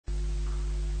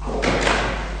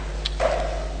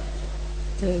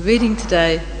The reading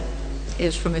today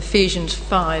is from Ephesians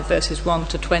 5, verses 1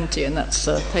 to 20, and that's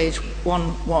page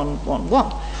 1111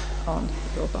 on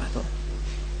your Bible.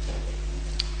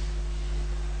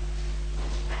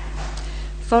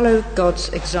 Follow God's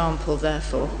example,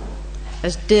 therefore,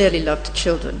 as dearly loved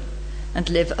children, and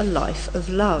live a life of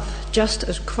love, just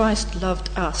as Christ loved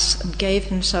us and gave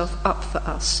himself up for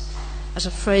us as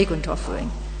a fragrant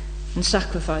offering and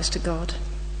sacrifice to God.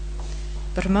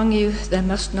 But among you there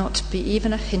must not be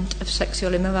even a hint of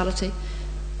sexual immorality,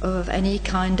 or of any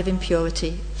kind of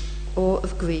impurity, or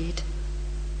of greed,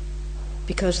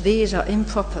 because these are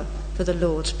improper for the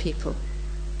Lord's people.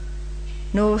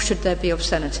 Nor should there be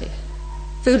obscenity,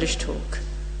 foolish talk,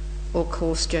 or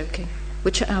coarse joking,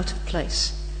 which are out of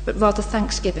place, but rather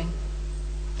thanksgiving.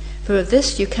 For of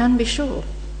this you can be sure: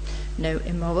 no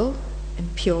immoral,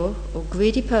 impure, or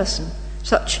greedy person,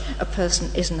 such a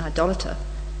person is an idolater,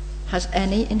 has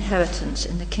any inheritance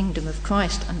in the kingdom of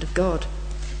Christ and of God.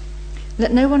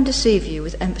 Let no one deceive you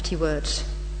with empty words,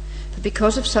 for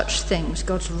because of such things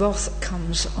God's wrath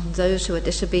comes on those who are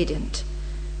disobedient.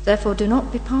 Therefore do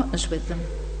not be partners with them.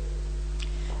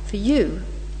 For you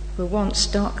were once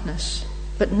darkness,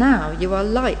 but now you are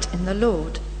light in the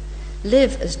Lord.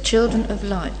 Live as children of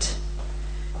light.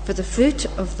 For the fruit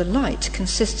of the light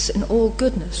consists in all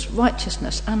goodness,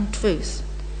 righteousness, and truth.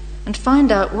 And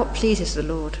find out what pleases the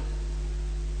Lord.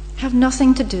 Have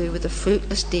nothing to do with the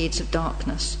fruitless deeds of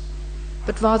darkness,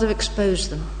 but rather expose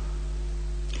them.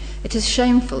 It is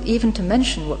shameful even to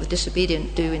mention what the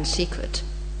disobedient do in secret.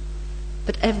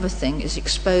 But everything is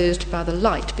exposed by the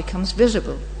light becomes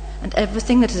visible, and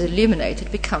everything that is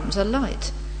illuminated becomes a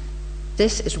light.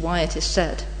 This is why it is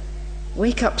said,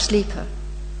 "Wake up, sleeper,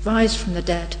 rise from the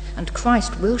dead, and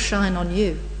Christ will shine on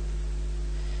you."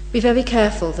 Be very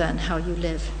careful then how you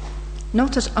live,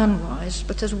 not as unwise,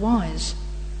 but as wise,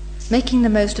 making the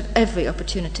most of every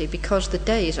opportunity, because the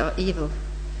days are evil.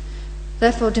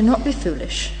 Therefore do not be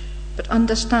foolish, but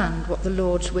understand what the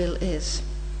Lord's will is.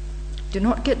 Do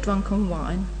not get drunk on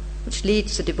wine, which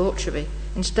leads to debauchery.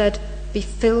 Instead, be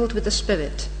filled with the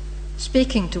Spirit,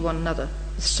 speaking to one another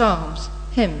with psalms,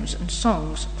 hymns, and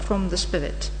songs from the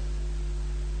Spirit.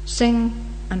 Sing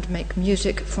and make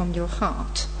music from your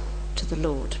heart to the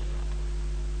Lord.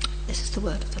 This is the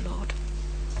word of the Lord.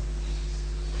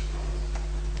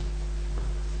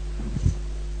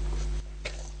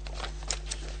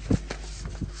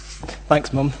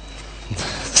 Thanks, Mum.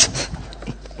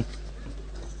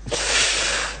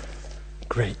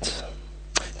 Great.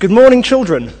 Good morning,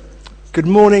 children. Good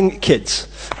morning, kids.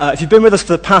 If you've been with us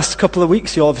for the past couple of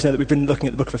weeks, you'll obviously know that we've been looking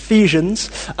at the book of Ephesians.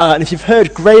 And if you've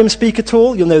heard Graham speak at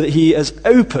all, you'll know that he has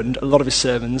opened a lot of his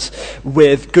sermons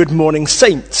with Good Morning,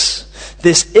 Saints.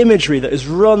 This imagery that has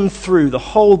run through the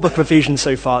whole book of Ephesians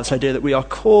so far, this idea that we are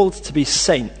called to be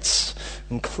saints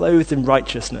and clothed in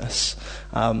righteousness.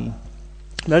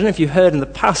 I don't know if you heard in the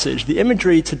passage, the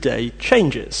imagery today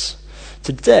changes.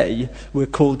 Today, we're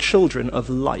called children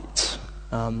of light.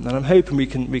 And I'm hoping we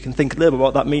can think a little bit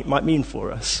what that might mean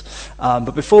for us.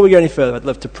 But before we go any further, I'd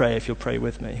love to pray, if you'll pray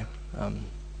with me.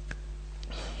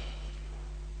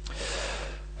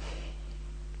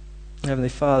 Heavenly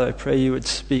Father, I pray you would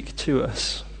speak to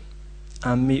us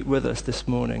and meet with us this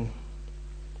morning.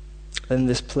 In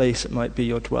this place, it might be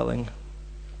your dwelling.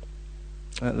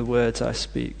 Let the words I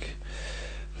speak,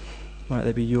 might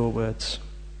they be your words.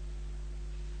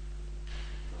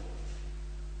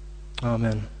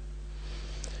 Amen.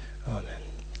 Amen.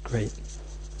 Great.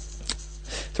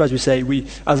 So as we say,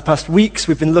 as the past weeks,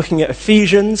 we've been looking at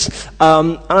Ephesians.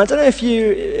 And I don't know if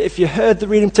you heard the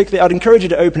reading particularly. I'd encourage you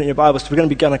to open it in your Bibles, because we're going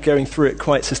to be going through it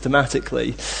quite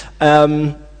systematically.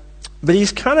 But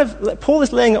Paul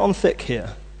is laying it on thick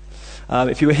here.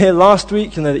 If you were here last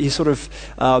week, you know that he sort of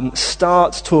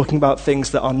starts talking about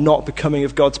things that are not becoming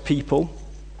of God's people.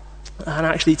 And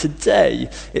actually today,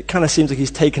 it kind of seems like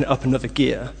he's taken it up another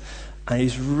gear. And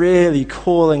he's really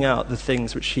calling out the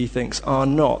things which he thinks are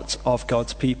not of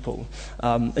God's people.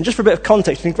 And just for a bit of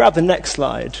context, you can grab the next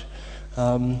slide.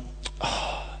 The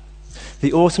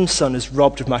autumn sun is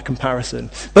robbed of my comparison.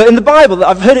 But in the Bible,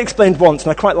 I've heard it explained once,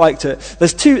 and I quite liked it.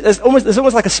 There's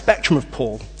almost like a spectrum of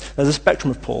Paul. There's a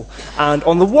spectrum of Paul. And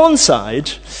on the one side,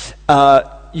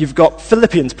 you've got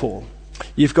Philippians Paul.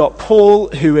 You've got Paul,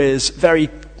 who is very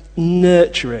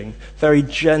nurturing, very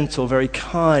gentle, very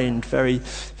kind, very,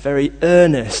 very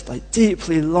earnest, like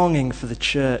deeply longing for the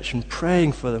church and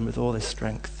praying for them with all his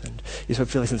strength. And you sort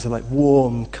of feel a sense of like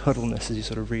warm cuddleness as you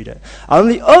sort of read it. And on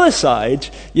the other side,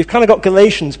 you've kind of got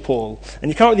Galatians Paul,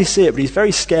 and you can't really see it, but he's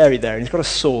very scary there, and he's got a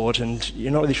sword, and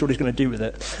you're not really sure what he's going to do with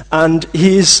it. And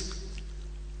it's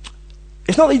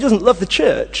not that he doesn't love the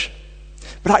church,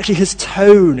 But actually his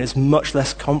tone is much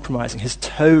less compromising. His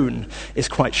tone is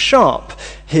quite sharp.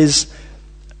 There's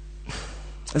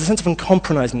a sense of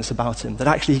uncompromisingness about him, that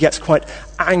actually he gets quite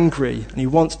angry and he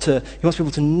wants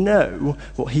people to know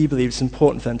what he believes is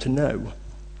important for them to know.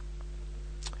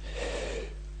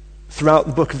 Throughout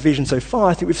the book of Ephesians so far,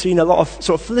 I think we've seen a lot of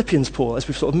sort of Philippians, Paul, as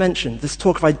we've sort of mentioned, this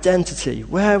talk of identity.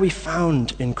 Where are we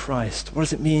found in Christ? What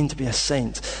does it mean to be a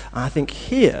saint? And I think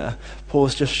here,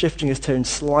 Paul's just shifting his tone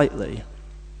slightly,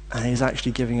 and he's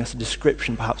actually giving us a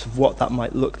description, perhaps, of what that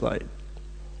might look like.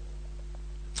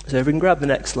 So if we can grab the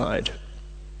next slide.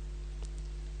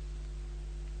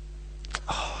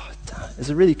 Oh, there's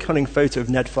a really cunning photo of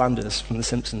Ned Flanders from The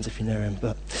Simpsons, if you know him,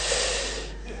 but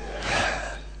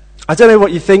I don't know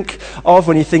what you think of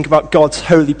when you think about God's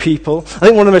holy people. I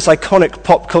think one of the most iconic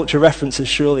pop culture references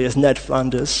surely is Ned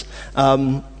Flanders.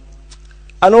 And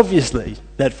obviously,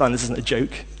 Ned Flanders isn't a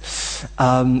joke.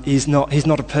 He's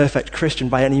not a perfect Christian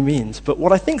by any means. But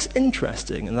what I think's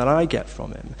interesting and that I get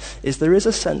from him is there is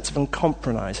a sense of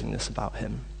uncompromisingness about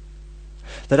him.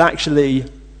 That actually,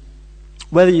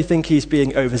 whether you think he's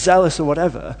being overzealous or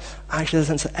whatever, actually there's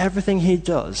a sense that everything he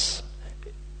does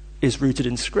is rooted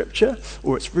in Scripture,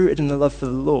 or it's rooted in the love for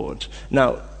the Lord.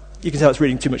 Now, you can tell it's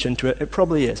reading too much into it. It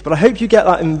probably is. But I hope you get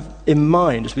that in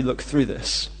mind as we look through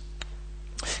this.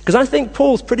 Because I think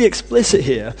Paul's pretty explicit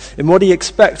here in what he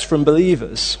expects from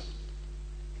believers.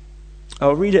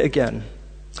 I'll read it again.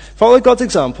 Follow God's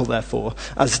example, therefore,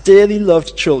 as dearly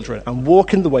loved children, and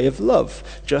walk in the way of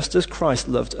love, just as Christ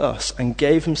loved us and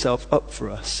gave himself up for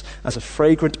us as a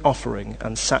fragrant offering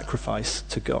and sacrifice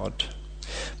to God.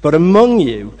 But among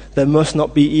you there must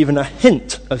not be even a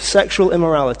hint of sexual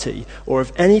immorality, or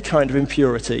of any kind of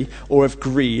impurity, or of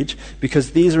greed,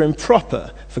 because these are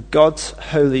improper for God's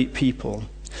holy people.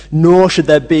 Nor should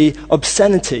there be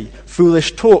obscenity,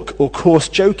 foolish talk, or coarse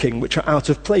joking, which are out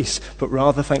of place, but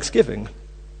rather thanksgiving.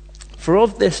 For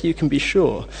of this you can be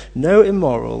sure, no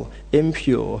immoral,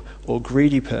 impure, or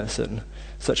greedy person,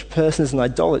 such a person as an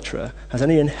idolater, has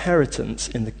any inheritance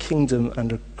in the kingdom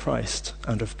and of Christ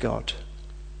and of God.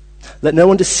 Let no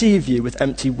one deceive you with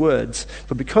empty words,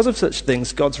 for because of such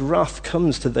things God's wrath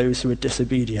comes to those who are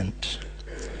disobedient.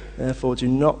 Therefore do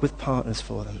not with partners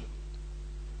for them.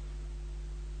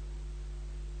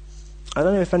 I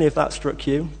don't know if any of that struck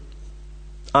you.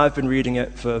 I've been reading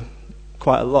it for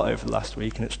quite a lot over the last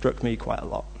week, and it struck me quite a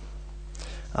lot.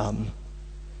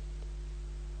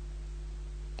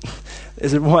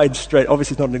 There's a wide, straight,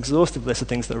 obviously it's not an exhaustive list of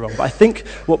things that are wrong, but I think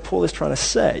what Paul is trying to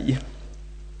say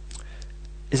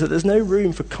is that there's no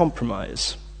room for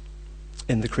compromise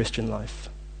in the Christian life.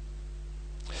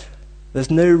 There's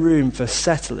no room for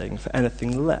settling for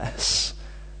anything less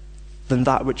than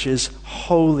that which is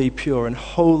wholly pure and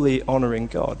wholly honouring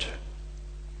God.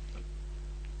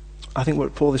 I think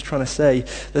what Paul is trying to say,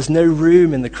 there's no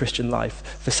room in the Christian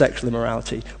life for sexual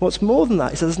immorality. What's more than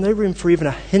that, he says there's no room for even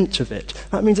a hint of it.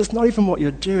 That means it's not even what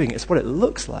you're doing, it's what it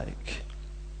looks like.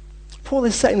 Paul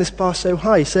is setting this bar so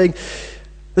high, saying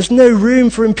there's no room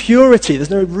for impurity. There's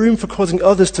no room for causing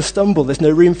others to stumble. There's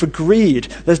no room for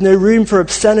greed. There's no room for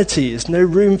obscenities. No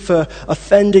room for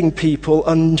offending people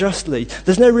unjustly.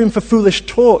 There's no room for foolish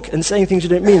talk and saying things you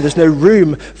don't mean. There's no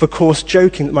room for coarse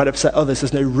joking that might upset others.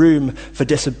 There's no room for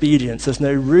disobedience. There's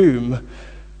no room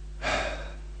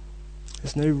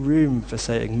for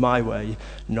saying my way,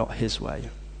 not his way.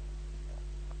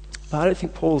 But I don't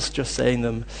think Paul's just saying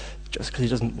them just because he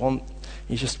doesn't want.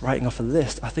 He's just writing off a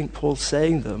list. I think Paul's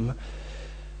saying them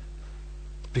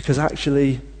because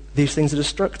actually these things are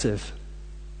destructive.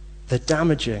 They're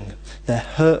damaging. They're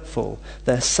hurtful.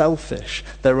 They're selfish.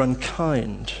 They're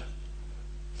unkind.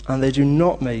 And they do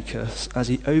not make us, as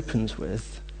he opens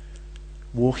with,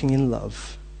 walking in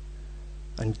love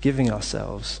and giving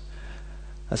ourselves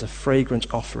as a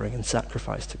fragrant offering and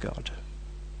sacrifice to God.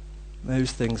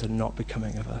 Those things are not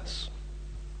becoming of us.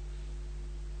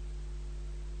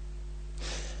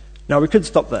 Now, we could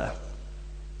stop there.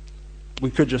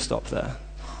 We could just stop there.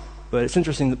 But it's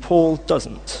interesting that Paul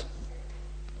doesn't.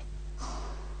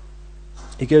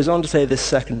 He goes on to say this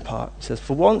second part. He says,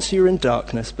 "For once you were in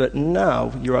darkness, but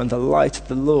now you're in the light of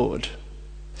the Lord.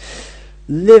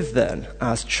 Live then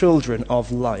as children of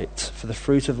light, for the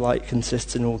fruit of light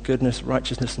consists in all goodness,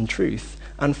 righteousness, and truth.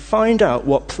 And find out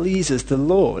what pleases the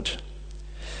Lord.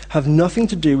 Have nothing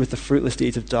to do with the fruitless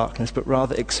deeds of darkness, but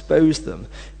rather expose them.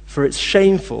 For it's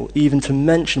shameful even to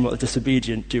mention what the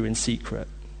disobedient do in secret.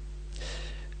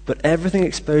 But everything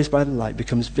exposed by the light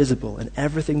becomes visible, and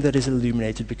everything that is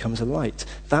illuminated becomes a light.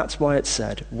 That's why it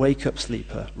said, 'Wake up,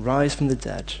 sleeper, rise from the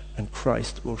dead, and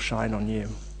Christ will shine on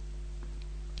you.'"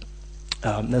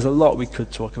 There's a lot we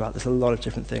could talk about. There's a lot of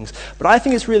different things. But I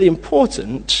think it's really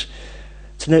important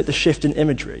to note the shift in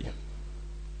imagery.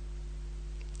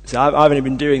 So I've only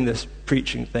been doing this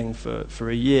preaching thing for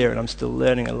a year, and I'm still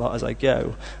learning a lot as I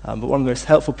go. But one of the most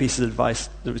helpful pieces of advice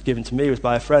that was given to me was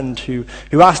by a friend who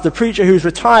asked a preacher who was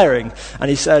retiring, and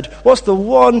he said, "What's the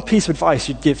one piece of advice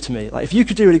you'd give to me? Like, if you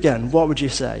could do it again, what would you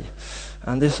say?"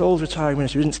 And this old retiring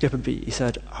minister didn't skip a beat. He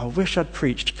said, "I wish I'd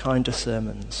preached kinder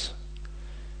sermons."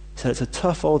 He said, "It's a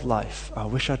tough old life. I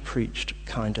wish I'd preached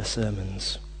kinder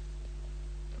sermons."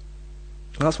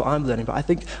 And that's what I'm learning, but I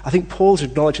think Paul's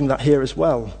acknowledging that here as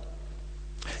well.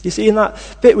 You see, in that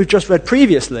bit we've just read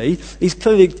previously, he's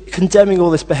clearly condemning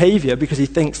all this behavior because he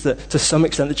thinks that to some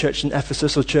extent the church in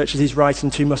Ephesus or churches he's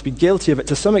writing to must be guilty of it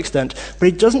to some extent, but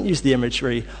he doesn't use the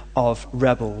imagery of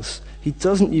rebels. He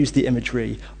doesn't use the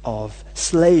imagery of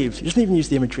slaves. He doesn't even use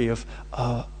the imagery of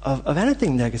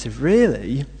anything negative,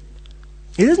 really.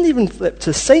 He doesn't even flip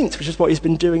to saints, which is what he's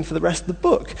been doing for the rest of the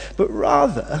book, but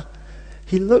rather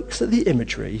he looks at the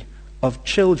imagery of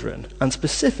children, and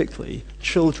specifically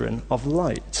children of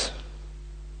light.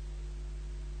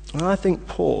 And I think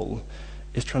Paul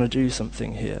is trying to do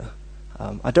something here.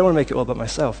 I don't want to make it all about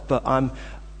myself, but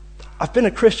I've been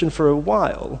a Christian for a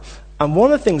while, and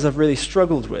one of the things I've really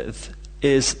struggled with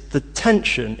is the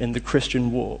tension in the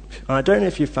Christian walk. And I don't know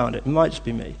if you found it might just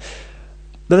be me.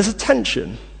 But there's a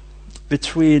tension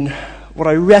between what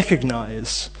I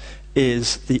recognize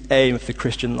is the aim of the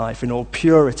Christian life in all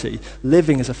purity,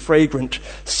 living as a fragrant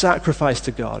sacrifice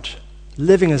to God,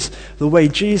 living as the way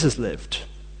Jesus lived.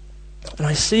 And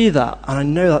I see that, and I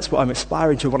know that's what I'm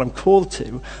aspiring to, what I'm called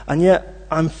to, and yet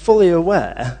I'm fully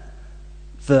aware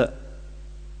that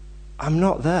I'm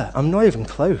not there. I'm not even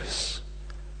close.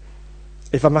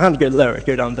 If my hand goes lower, it'd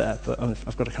go down there, but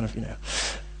I've got to kind of,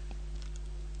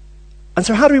 And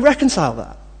so how do we reconcile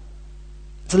that?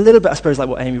 It's a little bit, I suppose, like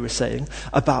what Amy was saying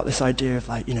about this idea of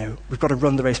we've got to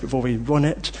run the race before we run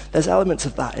it. There's elements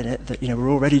of that in it that, we're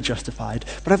already justified.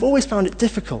 But I've always found it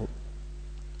difficult.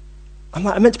 I'm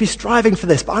meant to be striving for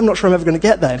this, but I'm not sure I'm ever going to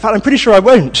get there. In fact, I'm pretty sure I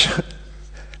won't.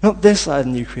 Not this side of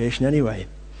the new creation anyway.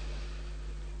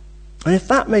 And if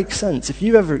that makes sense, if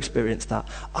you ever experienced that,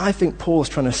 I think Paul's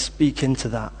trying to speak into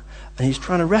that. And he's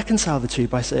trying to reconcile the two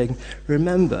by saying,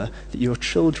 remember that you're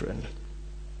children.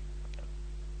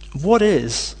 What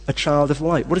is a child of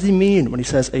light? What does he mean when he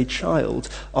says a child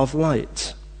of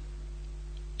light?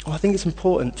 Well, I think it's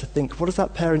important to think, what does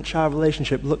that parent-child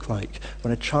relationship look like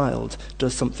when a child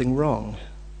does something wrong?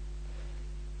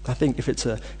 I think if it's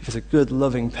a good,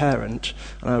 loving parent,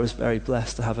 and I was very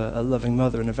blessed to have a loving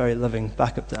mother and a very loving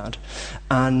backup dad,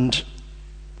 and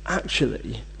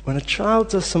actually, when a child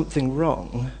does something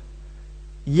wrong,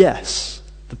 yes,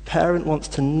 the parent wants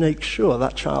to make sure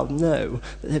that child know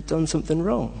that they've done something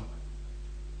wrong.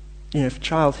 If a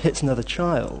child hits another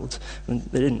child, and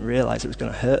they didn't realize it was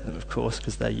going to hurt them, of course,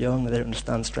 because they're young, they don't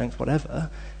understand strength,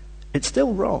 whatever, it's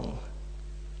still wrong.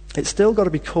 It's still got to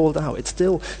be called out. It's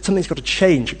still, something's got to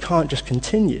change. It can't just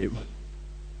continue.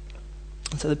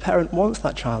 And so the parent wants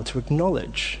that child to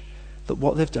acknowledge that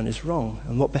what they've done is wrong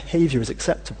and what behavior is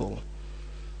acceptable.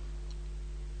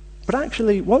 But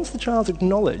actually, once the child's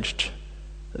acknowledged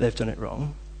that they've done it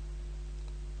wrong,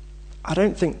 I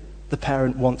don't think the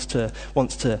parent wants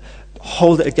to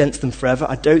hold it against them forever.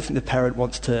 I don't think the parent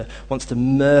wants to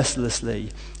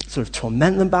mercilessly sort of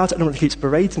torment them about it. I don't want to keep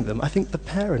berating them. I think the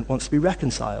parent wants to be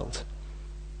reconciled.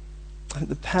 I think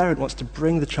the parent wants to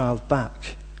bring the child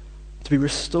back, to be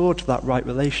restored to that right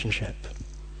relationship.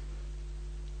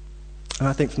 And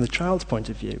I think from the child's point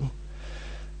of view,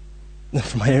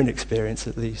 from my own experience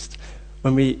at least,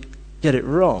 when we get it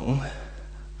wrong,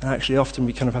 and actually often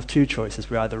we kind of have two choices.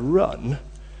 We either run,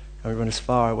 and we run as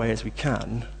far away as we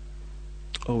can,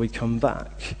 or we come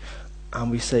back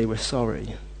and we say we're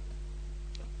sorry.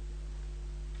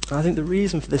 And I think the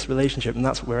reason for this relationship, and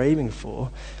that's what we're aiming for,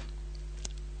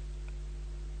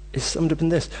 is summed up in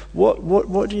this.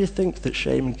 What do you think that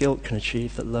shame and guilt can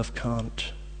achieve that love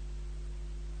can't?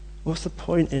 What's the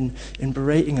point in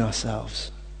berating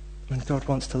ourselves when God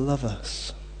wants to love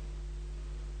us?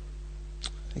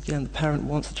 Again, the parent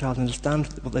wants the child to understand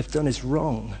that what they've done is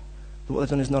wrong, that what they've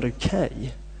done is not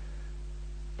okay.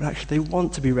 But actually, they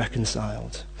want to be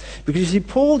reconciled. Because you see,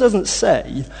 Paul doesn't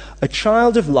say, a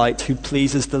child of light who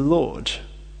pleases the Lord.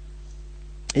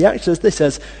 He actually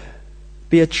says,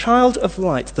 be a child of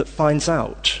light that finds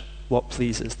out what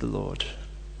pleases the Lord.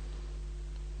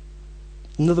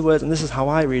 In other words, and this is how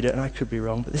I read it, and I could be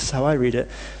wrong, but this is how I read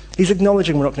it, he's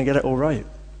acknowledging we're not going to get it all right.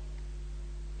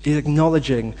 He's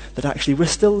acknowledging that actually we're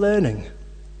still learning.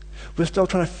 We're still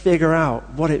trying to figure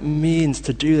out what it means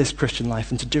to do this Christian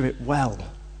life and to do it well.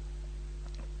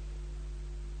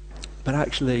 But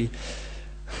actually,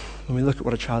 when we look at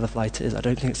what a child of light is, I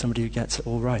don't think it's somebody who gets it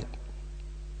all right.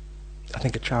 I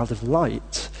think a child of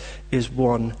light is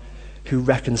one who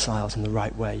reconciles in the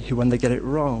right way, who when they get it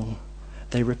wrong,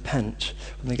 they repent.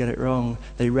 When they get it wrong,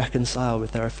 they reconcile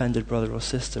with their offended brother or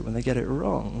sister. When they get it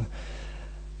wrong,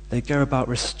 they go about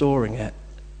restoring it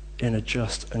in a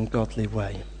just and godly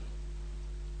way.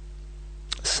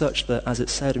 Such that, as it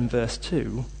said in verse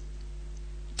 2,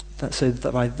 so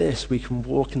that by this we can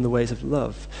walk in the ways of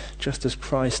love, just as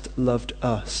Christ loved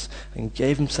us and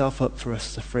gave himself up for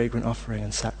us as a fragrant offering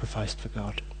and sacrificed for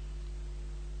God.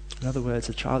 In other words,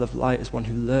 a child of light is one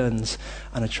who learns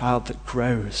and a child that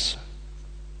grows.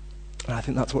 And I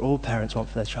think that's what all parents want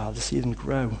for their child, to see them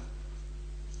grow.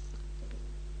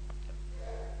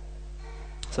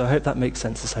 So I hope that makes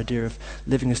sense, this idea of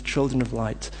living as children of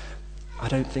light. I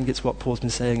don't think it's what Paul's been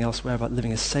saying elsewhere about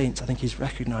living as saints. I think he's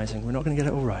recognizing we're not going to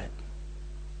get it all right.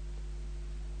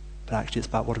 But actually it's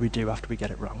about what do we do after we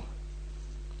get it wrong.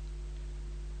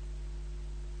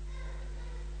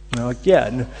 Now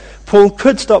again, Paul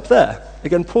could stop there.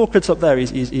 Paul could stop there. He's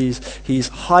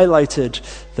highlighted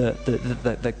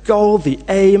the goal, the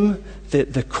aim,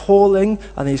 the calling,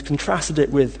 and he's contrasted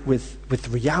it with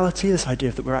reality, this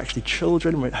idea that we're actually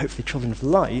children, we're hopefully children of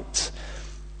light.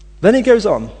 Then he goes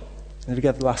on, and we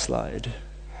get the last slide.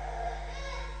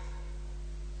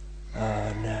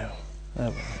 No. Oh,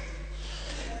 well.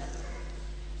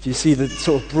 If you see the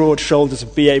sort of broad shoulders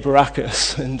of B.A.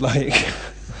 Baracus, and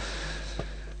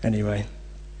anyway.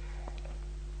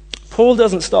 Paul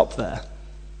doesn't stop there,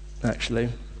 actually.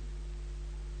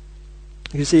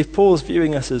 You see, if Paul's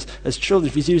viewing us as children,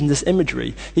 if he's using this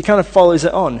imagery, he kind of follows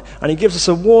it on, and he gives us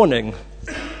a warning,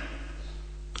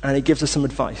 and he gives us some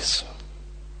advice.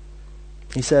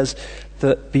 He says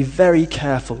that be very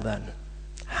careful then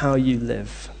how you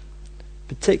live,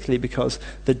 particularly because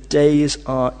the days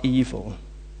are evil.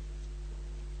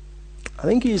 I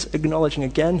think he's acknowledging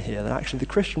again here that actually the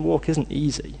Christian walk isn't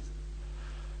easy.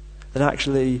 That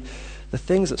actually the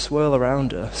things that swirl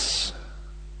around us,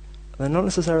 they're not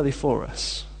necessarily for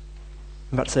us.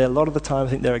 In fact, a lot of the time I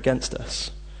think they're against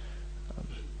us.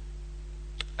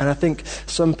 And I think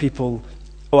some people,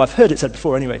 I've heard it said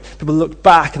before anyway, people look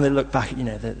back at,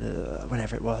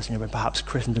 whenever it was, when perhaps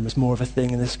Christendom was more of a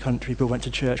thing in this country, people went to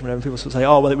church, whenever people sort of say,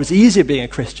 oh, well, it was easier being a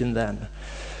Christian then.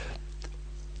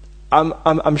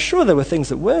 I'm sure there were things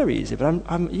that were easy, but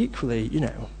I'm equally,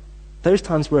 those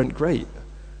times weren't great.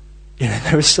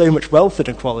 There was so much wealth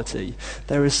inequality.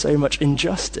 There was so much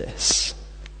injustice.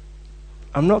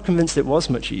 I'm not convinced it was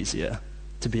much easier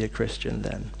to be a Christian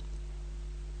then.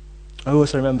 I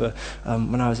also remember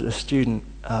when I was a student,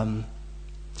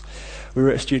 we were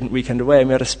at a student weekend away, and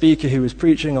we had a speaker who was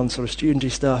preaching on sort of studenty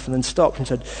stuff, and then stopped and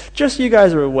said, just so you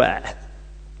guys are aware,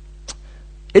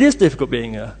 it is difficult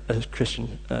being a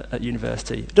Christian at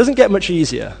university. It doesn't get much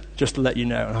easier, just to let you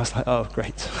know. And I was like, oh,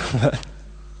 great.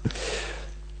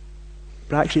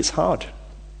 But actually it's hard.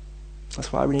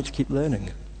 That's why we need to keep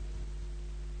learning.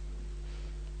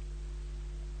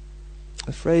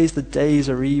 The phrase, the days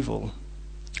are evil,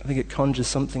 I think it conjures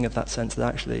something of that sense that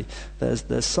actually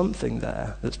there's something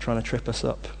there that's trying to trip us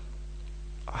up.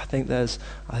 I think the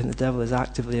devil is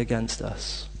actively against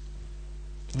us.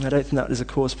 And I don't think that is a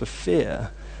cause for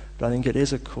fear, but I think it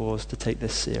is a cause to take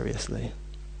this seriously.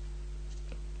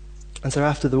 And so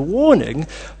after the warning,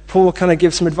 Paul kind of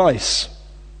gives some advice.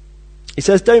 He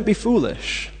says, don't be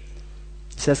foolish.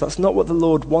 He says, that's not what the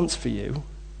Lord wants for you.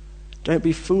 Don't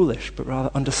be foolish, but rather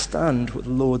understand what the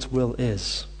Lord's will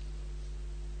is.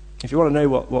 If you want to know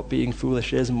what being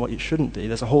foolish is and what you shouldn't be,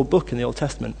 there's a whole book in the Old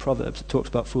Testament, Proverbs, that talks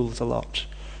about fools a lot.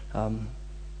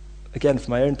 Again,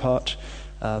 for my own part,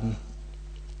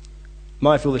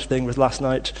 my foolish thing was last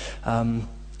night,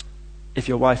 if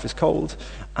your wife is cold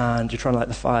and you're trying to light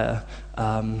the fire,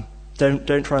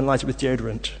 don't try and light it with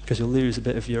deodorant, because you'll lose a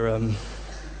bit of your, you'll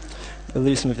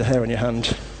lose some of the hair on your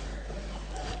hand.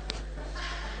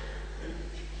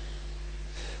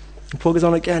 And Paul goes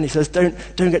on again, he says, don't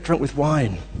get drunk with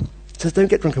wine. He says, don't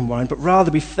get drunk in wine, but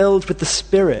rather be filled with the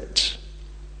Spirit.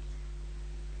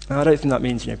 Now, I don't think that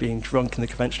means, being drunk in the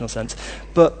conventional sense,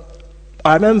 but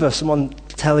I remember someone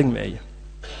telling me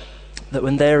that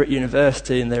when they were at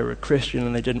university and they were a Christian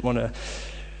and they didn't want to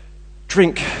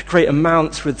drink great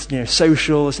amounts with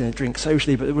socials, drink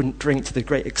socially, but they wouldn't drink to the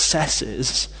great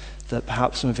excesses that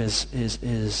perhaps some of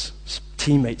his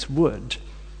teammates would.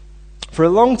 For a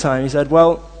long time he said,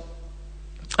 well,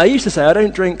 I used to say I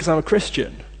don't drink because I'm a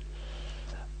Christian.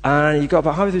 And he got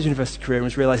about halfway through his university career and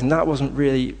was realizing that wasn't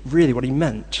really what he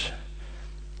meant.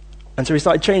 And so he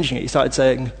started changing it. He started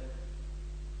saying,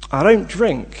 I don't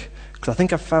drink because I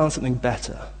think I've found something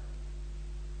better.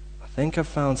 I think I've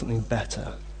found something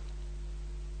better.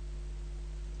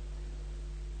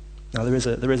 Now, there is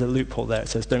a loophole there. It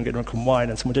says, don't get drunk on wine,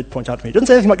 and someone did point out to me, it doesn't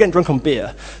say anything about getting drunk on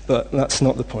beer, but that's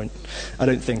not the point. I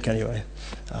don't think, anyway.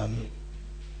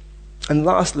 And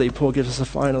lastly, Paul gives us a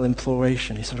final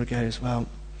imploration. He sort of goes, well,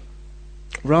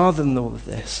 rather than all of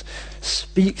this,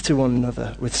 speak to one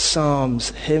another with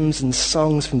psalms, hymns, and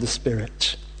songs from the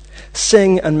Spirit.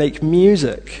 Sing and make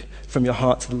music from your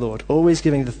heart to the Lord, always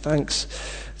giving the thanks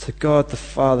to God the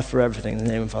Father for everything in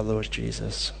the name of our Lord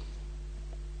Jesus.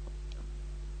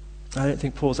 I don't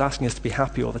think Paul's asking us to be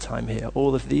happy all the time here.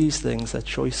 All of these things, they're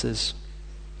choices.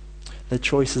 They're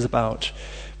choices about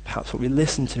perhaps what we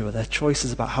listen to, or they're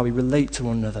choices about how we relate to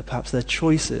one another. Perhaps they're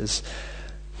choices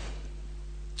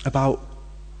about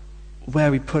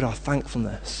where we put our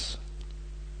thankfulness.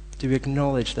 Do we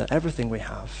acknowledge that everything we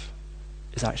have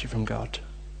is actually from God?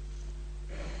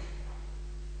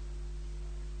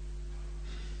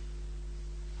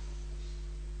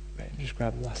 Right, just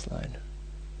grab the last line.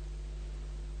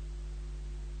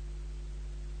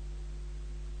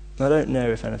 I don't know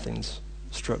if anything's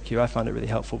struck you. I found it really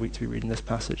helpful week to be reading this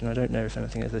passage, and I don't know if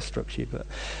anything has struck you, but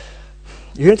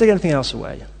you're going to take anything else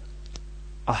away.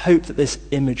 I hope that this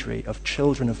imagery of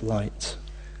children of light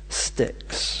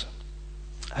sticks.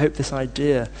 I hope this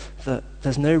idea that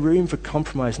there's no room for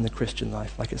compromise in the Christian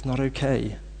life, like it's not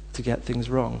okay to get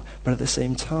things wrong, but at the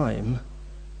same time,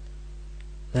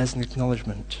 there's an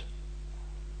acknowledgement.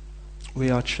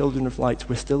 We are children of light.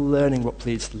 We're still learning what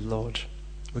pleases the Lord.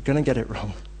 We're going to get it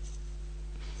wrong.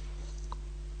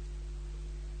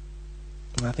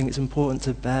 And I think it's important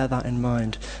to bear that in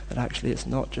mind, that actually it's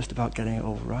not just about getting it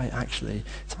all right, actually.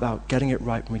 It's about getting it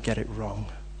right when we get it wrong.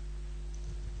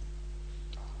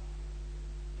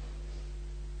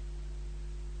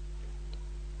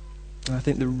 And I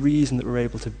think the reason that we're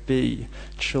able to be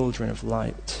children of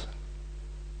light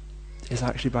is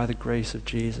actually by the grace of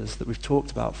Jesus that we've talked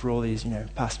about for all these,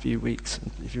 past few weeks.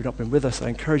 And if you've not been with us, I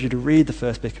encourage you to read the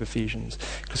first book of Ephesians,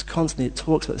 because constantly it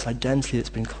talks about this identity that's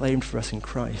been claimed for us in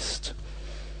Christ.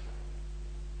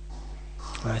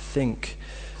 And I think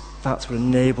that's what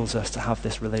enables us to have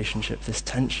this relationship, this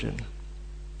tension,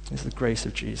 is the grace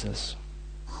of Jesus.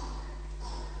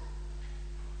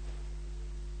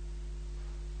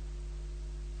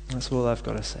 That's all I've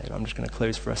got to say. I'm just going to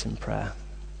close for us in prayer.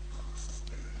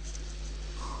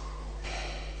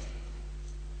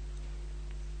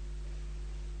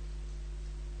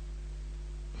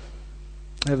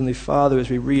 Heavenly Father, as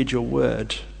we read your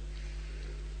word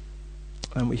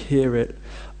and we hear it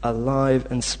alive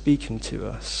and speaking to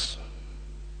us,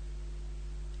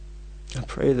 I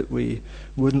pray that we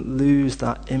wouldn't lose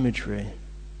that imagery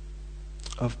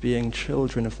of being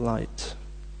children of light.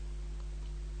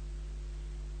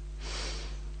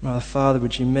 Rather, Father,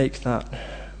 would you make that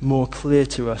more clear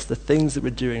to us, the things that we're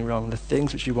doing wrong, the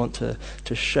things which you want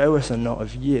to show us are not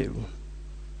of you.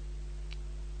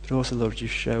 But also, Lord, would you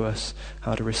show us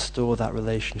how to restore that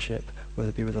relationship, whether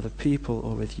it be with other people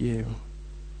or with you.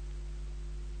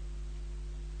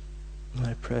 And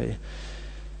I pray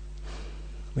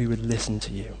we would listen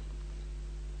to you.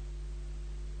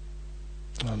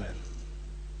 Amen.